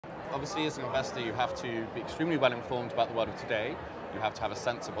obviously as an investor you have to be extremely well informed about the world of today. You have to have a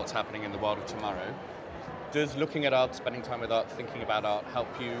sense of what's happening in the world of tomorrow. Does looking at art, spending time with art, thinking about art help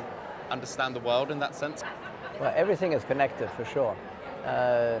you understand the world in that sense? Well, everything is connected for sure.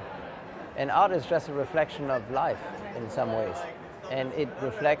 And art is just a reflection of life in some ways. And it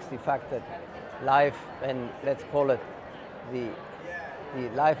reflects the fact that life, and let's call it the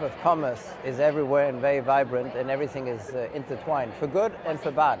life of commerce, is everywhere and very vibrant, and everything is intertwined, for good and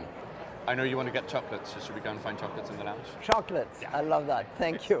for bad. I know you want to get chocolates, so should we go and find chocolates in the lounge? Chocolates, yeah. I love that.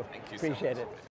 Thank you. Thank you Appreciate so it.